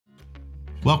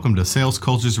Welcome to Sales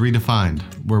Cultures Redefined,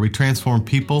 where we transform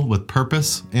people with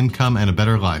purpose, income, and a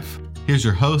better life. Here's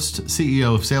your host,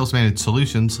 CEO of Sales Managed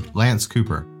Solutions, Lance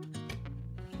Cooper.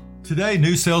 Today,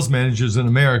 new sales managers in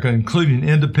America, including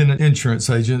independent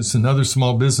insurance agents and other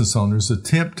small business owners,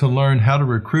 attempt to learn how to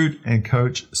recruit and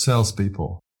coach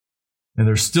salespeople. And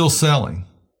they're still selling.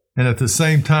 And at the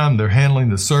same time, they're handling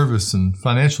the service and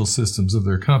financial systems of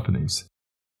their companies.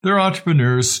 They're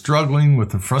entrepreneurs struggling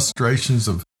with the frustrations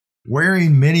of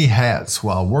wearing many hats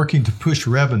while working to push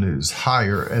revenues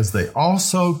higher as they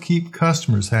also keep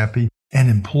customers happy and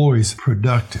employees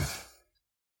productive.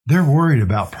 They're worried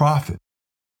about profit.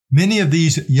 Many of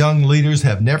these young leaders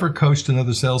have never coached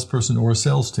another salesperson or a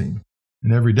sales team.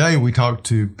 And every day we talk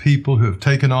to people who have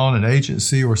taken on an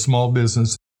agency or small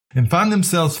business and find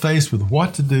themselves faced with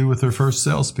what to do with their first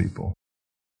salespeople.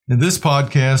 In this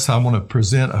podcast, I want to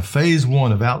present a phase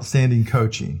 1 of outstanding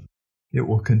coaching. It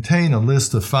will contain a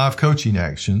list of 5 coaching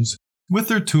actions with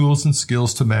their tools and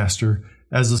skills to master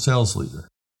as a sales leader.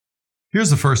 Here's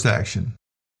the first action.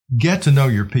 Get to know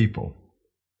your people.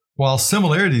 While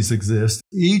similarities exist,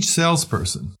 each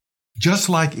salesperson, just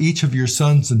like each of your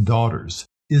sons and daughters,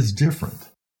 is different.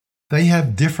 They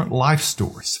have different life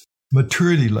stories,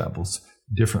 maturity levels,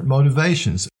 different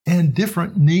motivations, and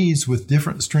different needs with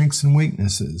different strengths and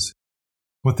weaknesses.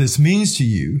 What this means to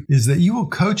you is that you will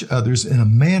coach others in a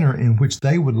manner in which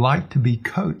they would like to be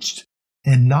coached,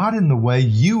 and not in the way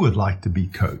you would like to be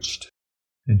coached.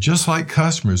 And just like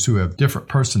customers who have different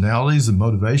personalities and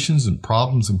motivations and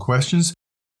problems and questions,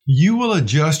 you will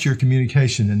adjust your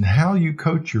communication and how you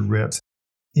coach your reps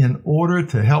in order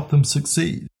to help them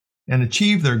succeed and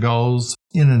achieve their goals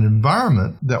in an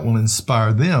environment that will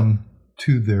inspire them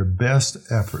to their best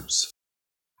efforts.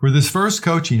 For this first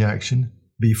coaching action,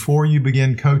 before you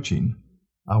begin coaching,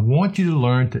 I want you to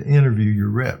learn to interview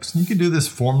your reps. You can do this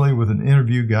formally with an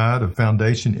interview guide, a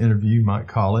foundation interview you might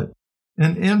call it,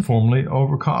 and informally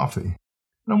over coffee.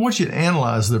 And I want you to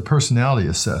analyze their personality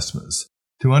assessments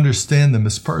to understand them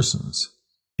as persons.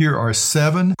 Here are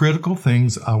 7 critical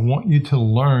things I want you to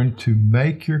learn to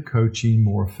make your coaching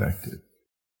more effective.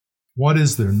 What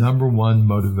is their number 1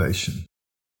 motivation?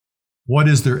 What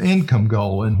is their income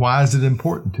goal and why is it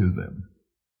important to them?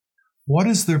 What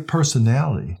is their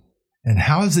personality and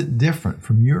how is it different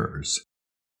from yours?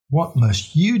 What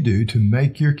must you do to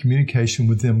make your communication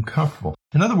with them comfortable?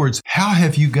 In other words, how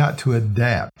have you got to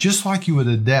adapt, just like you would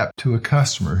adapt to a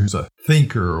customer who's a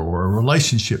thinker or a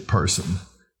relationship person,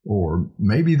 or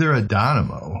maybe they're a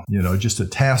dynamo, just a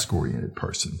task-oriented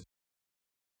person.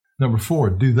 Number 4,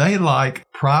 do they like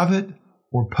private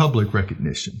or public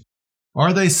recognition?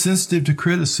 Are they sensitive to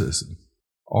criticism?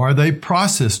 Are they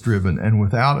process-driven and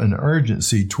without an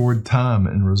urgency toward time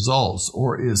and results?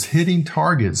 Or is hitting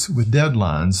targets with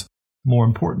deadlines more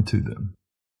important to them?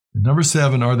 And number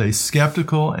 7, are they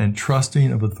skeptical and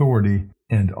trusting of authority?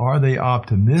 And are they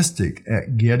optimistic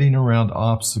at getting around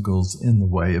obstacles in the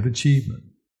way of achievement?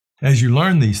 As you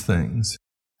learn these things,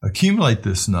 accumulate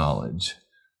this knowledge,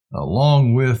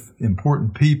 along with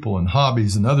important people and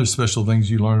hobbies and other special things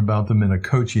you learn about them in a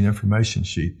coaching information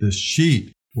sheet. This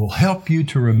sheet will help you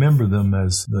to remember them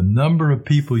as the number of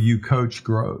people you coach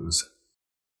grows.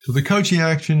 So the coaching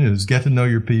action is get to know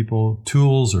your people,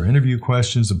 tools or interview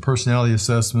questions and personality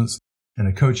assessments, and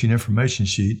a coaching information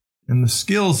sheet. And the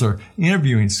skills are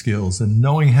interviewing skills and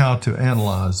knowing how to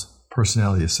analyze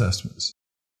personality assessments.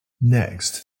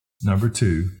 Next, number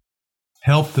 2,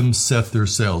 help them set their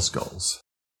sales goals.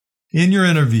 In your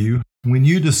interview, when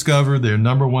you discover their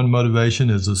number 1 motivation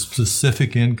is a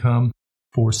specific income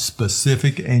for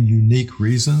specific and unique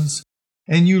reasons,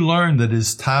 and you learn that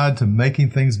it's tied to making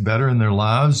things better in their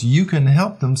lives, you can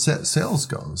help them set sales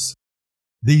goals.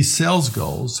 These sales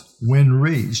goals, when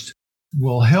reached,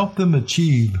 will help them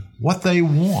achieve what they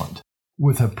want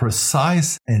with a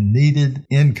precise and needed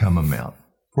income amount.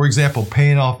 For example,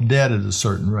 paying off debt at a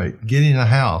certain rate, getting a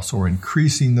house, or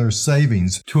increasing their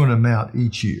savings to an amount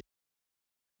each year.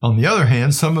 On the other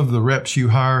hand, some of the reps you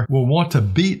hire will want to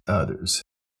beat others.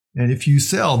 And if you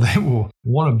sell, they will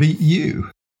want to beat you.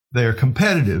 They are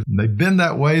competitive. They've been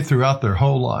that way throughout their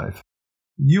whole life.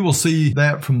 You will see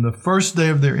that from the first day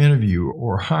of their interview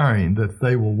or hiring that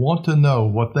they will want to know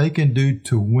what they can do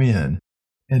to win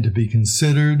and to be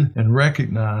considered and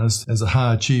recognized as a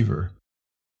high achiever.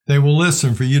 They will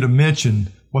listen for you to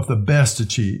mention what the best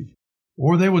achieve,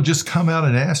 or they will just come out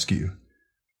and ask you.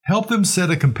 Help them set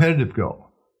a competitive goal.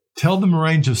 Tell them a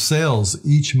range of sales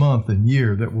each month and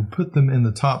year that will put them in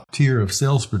the top tier of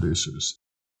sales producers.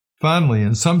 Finally,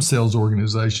 in some sales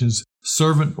organizations,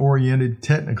 servant-oriented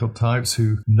technical types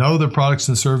who know their products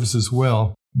and services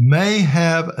well may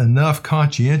have enough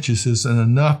conscientiousness and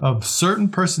enough of certain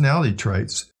personality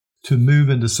traits to move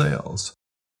into sales.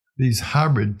 These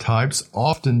hybrid types,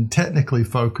 often technically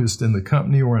focused in the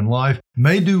company or in life,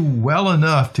 may do well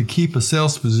enough to keep a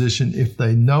sales position if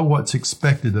they know what's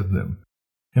expected of them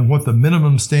and what the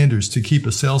minimum standards to keep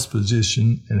a sales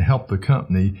position and help the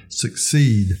company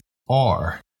succeed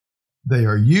are. They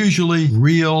are usually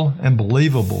real and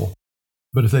believable,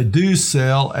 but if they do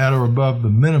sell at or above the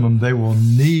minimum, they will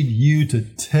need you to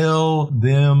tell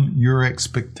them your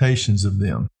expectations of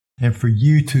them and for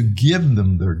you to give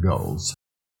them their goals.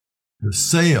 The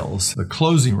sales, the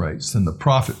closing rates, and the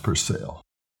profit per sale.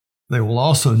 They will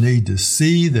also need to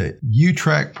see that you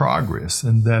track progress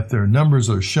and that their numbers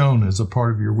are shown as a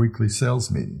part of your weekly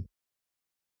sales meeting.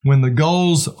 When the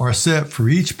goals are set for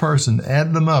each person,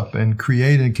 add them up and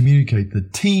create and communicate the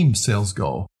team sales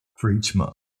goal for each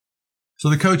month. So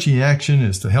the coaching action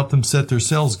is to help them set their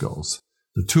sales goals.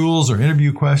 The tools are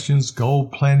interview questions, goal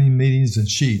planning meetings, and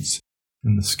sheets.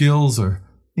 And the skills are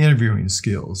interviewing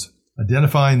skills,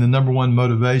 identifying the number one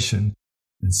motivation,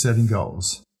 and setting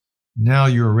goals. Now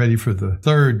you're ready for the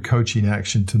third coaching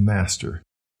action to master,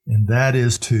 and that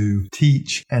is to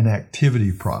teach an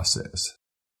activity process.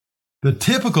 The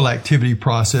typical activity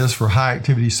process for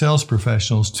high-activity sales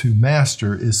professionals to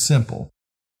master is simple.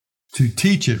 To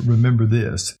teach it, remember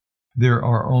this. There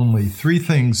are only 3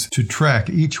 things to track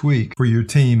each week for your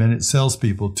team and its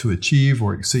salespeople to achieve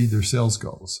or exceed their sales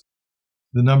goals.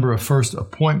 The number of first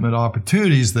appointment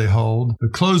opportunities they hold, the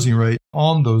closing rate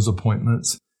on those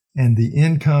appointments, and the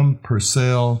income per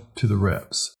sale to the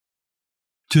reps.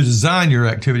 To design your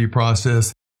activity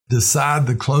process, decide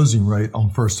the closing rate on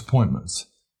first appointments.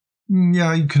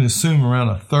 You can assume around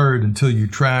a third until you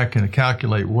track and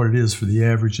calculate what it is for the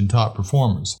average and top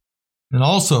performers. And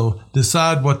also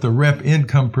decide what the rep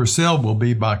income per sale will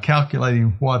be by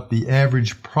calculating what the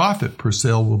average profit per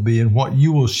sale will be and what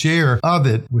you will share of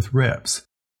it with reps.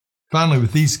 Finally,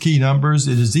 with these key numbers,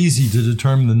 it is easy to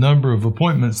determine the number of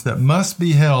appointments that must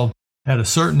be held at a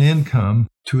certain income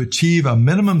to achieve a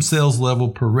minimum sales level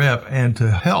per rep and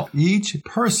to help each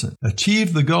person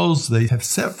achieve the goals they have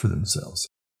set for themselves,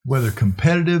 whether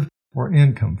competitive or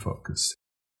income focused.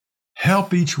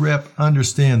 Help each rep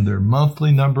understand their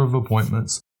monthly number of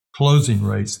appointments, closing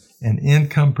rates, and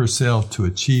income per sale to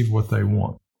achieve what they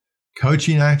want.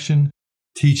 Coaching action,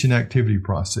 teach an activity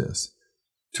process.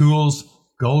 Tools,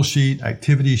 goal sheet,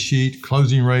 activity sheet,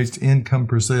 closing rates, income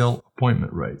per sale,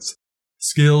 appointment rates.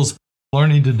 Skills,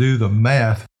 learning to do the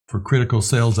math for critical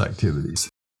sales activities.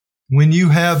 When you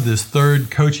have this third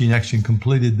coaching action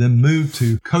completed, then move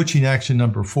to coaching action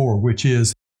number 4, which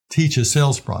is teach a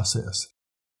sales process.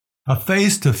 A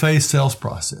face-to-face sales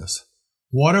process.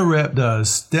 What a rep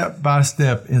does step by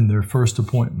step in their first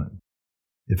appointment.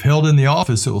 If held in the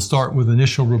office, it will start with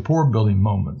initial rapport building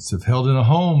moments. If held in a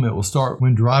home, it will start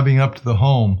when driving up to the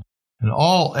home. And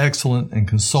all excellent and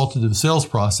consultative sales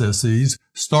processes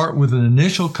start with an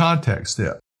initial contact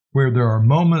step, where there are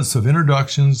moments of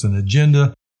introductions, an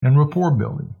agenda, and rapport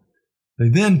building. They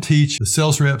then teach the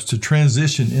sales reps to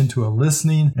transition into a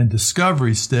listening and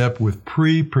discovery step with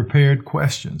pre-prepared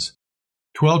questions.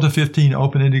 12 to 15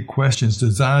 open-ended questions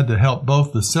designed to help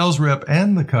both the sales rep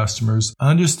and the customers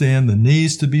understand the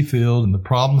needs to be filled and the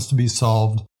problems to be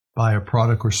solved by a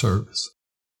product or service.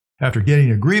 After getting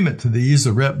agreement to these,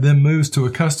 the rep then moves to a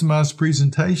customized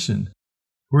presentation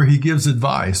where he gives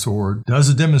advice or does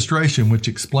a demonstration which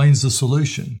explains the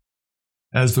solution.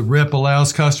 As the rep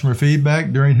allows customer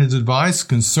feedback during his advice,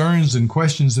 concerns and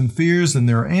questions and fears and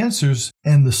their answers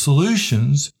and the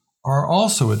solutions are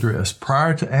also addressed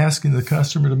prior to asking the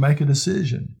customer to make a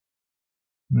decision.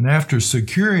 And after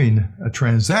securing a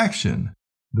transaction,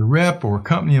 the rep or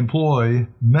company employee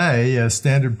may, as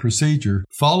standard procedure,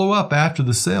 follow up after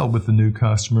the sale with the new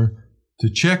customer to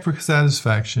check for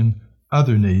satisfaction,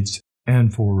 other needs,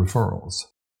 and for referrals.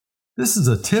 This is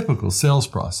a typical sales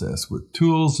process with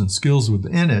tools and skills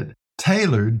within it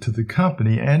tailored to the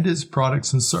company and its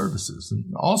products and services, and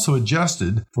also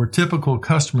adjusted for typical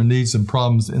customer needs and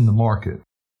problems in the market.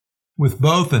 With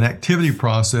both an activity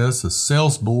process, a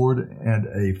sales board, and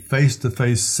a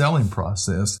face-to-face selling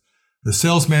process, the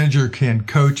sales manager can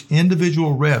coach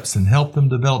individual reps and help them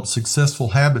develop successful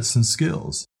habits and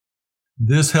skills.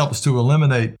 This helps to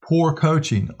eliminate poor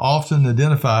coaching, often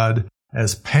identified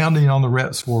as pounding on the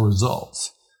reps for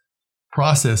results.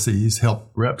 Processes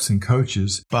help reps and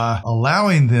coaches by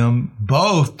allowing them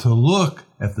both to look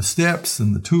at the steps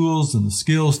and the tools and the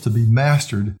skills to be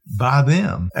mastered by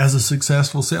them as a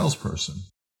successful salesperson.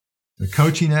 The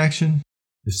coaching action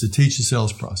is to teach the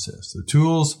sales process. The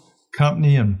tools,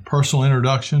 company and personal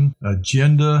introduction,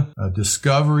 agenda,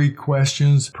 discovery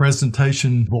questions,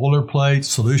 presentation boilerplate,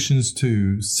 solutions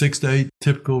to 6 to 8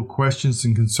 typical questions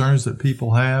and concerns that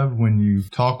people have when you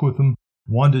talk with them,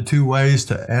 1 to 2 ways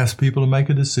to ask people to make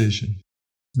a decision.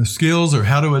 The skills are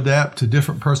how to adapt to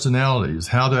different personalities,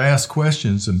 how to ask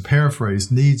questions and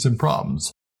paraphrase needs and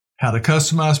problems, how to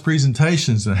customize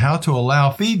presentations and how to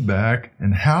allow feedback,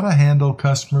 and how to handle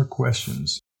customer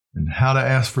questions, and how to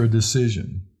ask for a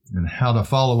decision, and how to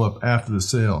follow up after the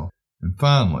sale, and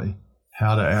finally,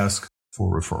 how to ask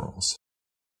for referrals.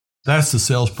 That's the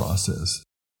sales process.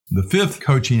 The 5th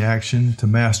coaching action to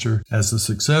master as a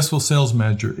successful sales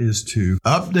manager is to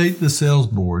update the sales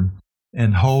board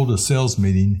and hold a sales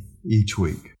meeting each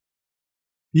week.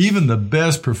 Even the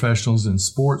best professionals in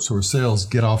sports or sales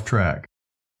get off track.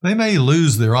 They may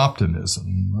lose their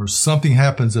optimism, or something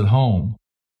happens at home.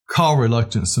 Call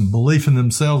reluctance and belief in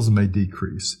themselves may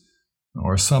decrease,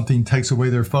 or something takes away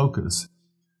their focus.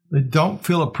 They don't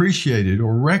feel appreciated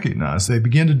or recognized. They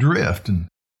begin to drift, and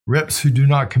reps who do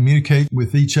not communicate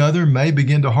with each other may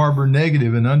begin to harbor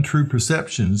negative and untrue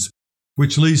perceptions,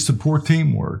 which leads to poor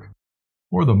teamwork.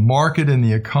 Or the market and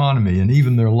the economy and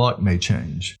even their luck may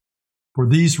change. For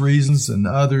these reasons and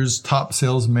others, top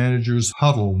sales managers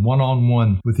huddle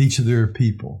one-on-one with each of their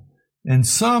people, and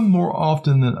some more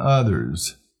often than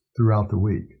others throughout the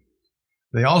week.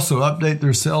 They also update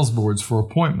their sales boards for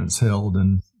appointments held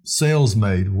and sales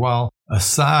made, while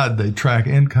aside they track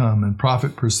income and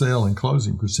profit per sale and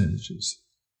closing percentages.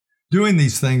 Doing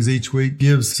these things each week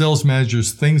gives sales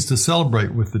managers things to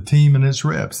celebrate with the team and its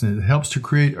reps, and it helps to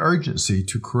create urgency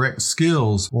to correct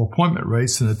skills or appointment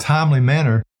rates in a timely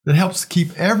manner that helps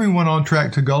keep everyone on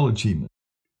track to goal achievement.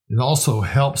 It also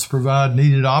helps provide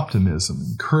needed optimism,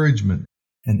 encouragement,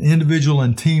 and individual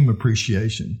and team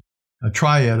appreciation, a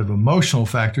triad of emotional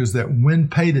factors that, when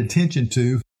paid attention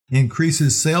to,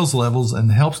 increases sales levels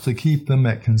and helps to keep them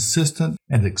at consistent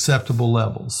and acceptable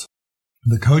levels.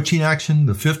 The coaching action,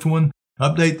 the 5th one,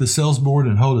 update the sales board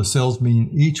and hold a sales meeting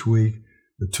each week.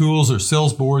 The tools are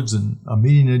sales boards and a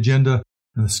meeting agenda,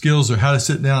 and the skills are how to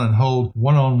sit down and hold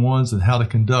one-on-ones and how to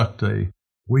conduct a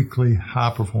weekly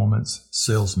high-performance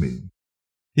sales meeting.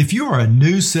 If you are a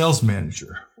new sales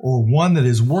manager or one that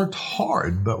has worked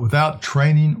hard but without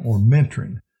training or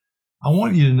mentoring, I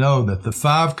want you to know that the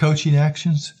 5 coaching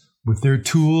actions with their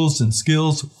tools and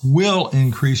skills will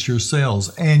increase your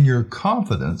sales and your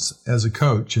confidence as a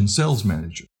coach and sales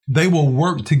manager. They will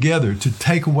work together to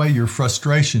take away your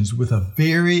frustrations with a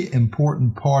very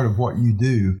important part of what you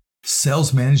do,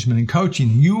 sales management and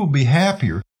coaching. You will be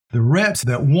happier. The reps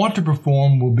that want to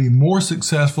perform will be more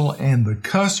successful, and the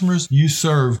customers you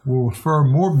serve will refer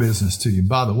more business to you.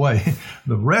 By the way,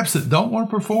 the reps that don't want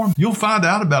to perform, you'll find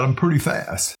out about them pretty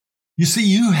fast. You see,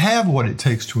 you have what it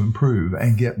takes to improve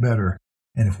and get better.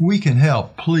 And if we can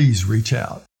help, please reach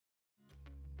out.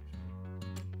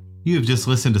 You have just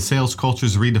listened to Sales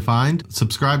Cultures Redefined.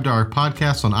 Subscribe to our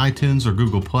podcast on iTunes or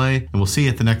Google Play, and we'll see you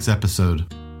at the next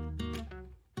episode.